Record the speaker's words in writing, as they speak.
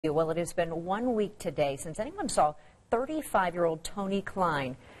Well, it has been 1 week today since anyone saw 35-year-old Tony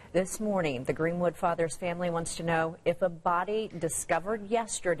Klein. This morning, the Greenwood father's family wants to know if a body discovered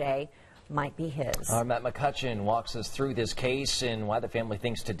yesterday might be his. Our Matt McCutcheon walks us through this case and why the family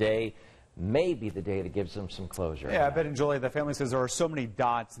thinks today may be the day that gives them some closure. Yeah, Ben and Julie, the family says there are so many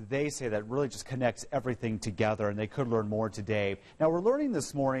dots. They say that really just connects everything together, and they could learn more today. Now, we're learning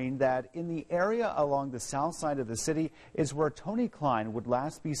this morning that in the area along the south side of the city is where Tony Klein would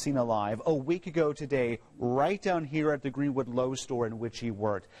last be seen alive a week ago today, right down here at the Greenwood Lowe's store in which he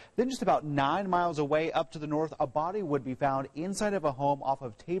worked. Then just about 9 miles away up to the north, a body would be found inside of a home off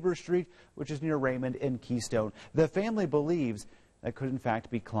of Tabor Street, which is near Raymond and Keystone. The family believes that could in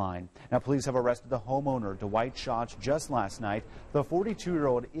fact be Klein. Now, police have arrested the homeowner, Dwight Schatz, just last night. The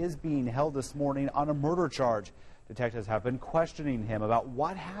 42-year-old is being held this morning on a murder charge. Detectives have been questioning him about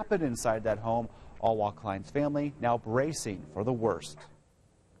what happened inside that home, all while Klein's family now bracing for the worst.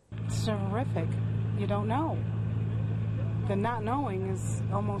 It's horrific. You don't know. The not knowing is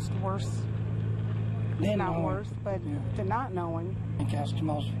almost worse. Not worse, but the not knowing. I think that's the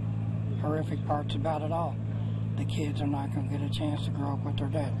most horrific parts about it all. The kids are not going to get a chance to grow up with their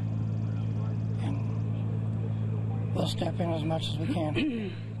dad. And we'll step in as much as we can.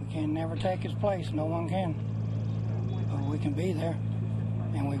 We can never take his place. No one can. But we can be there,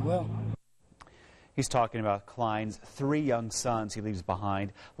 and we will. He's talking about Klein's 3 young sons he leaves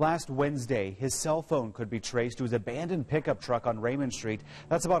behind. Last Wednesday, his cell phone could be traced to his abandoned pickup truck on Raymond Street.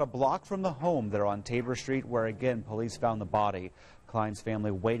 That's about a block from the home there on Tabor Street, where again police found the body. Klein's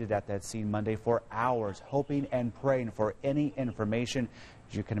family waited at that scene Monday for hours, hoping and praying for any information.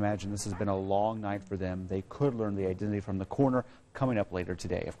 As you can imagine, this has been a long night for them. They could learn the identity from the coroner coming up later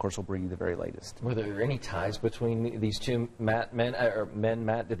today. Of course, we'll bring you the very latest. Were there any ties between these two Matt?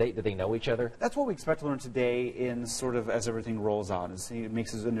 Did they know each other? That's what we expect to learn today in sort of as everything rolls out. As he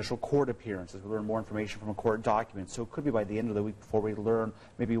makes his initial court appearances, we learn more information from a court document. So it could be by the end of the week before we learn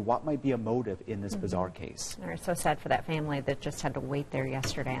maybe what might be a motive in this bizarre case. All right, so sad for that family that just had to wait there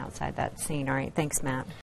yesterday outside that scene. All right, thanks, Matt.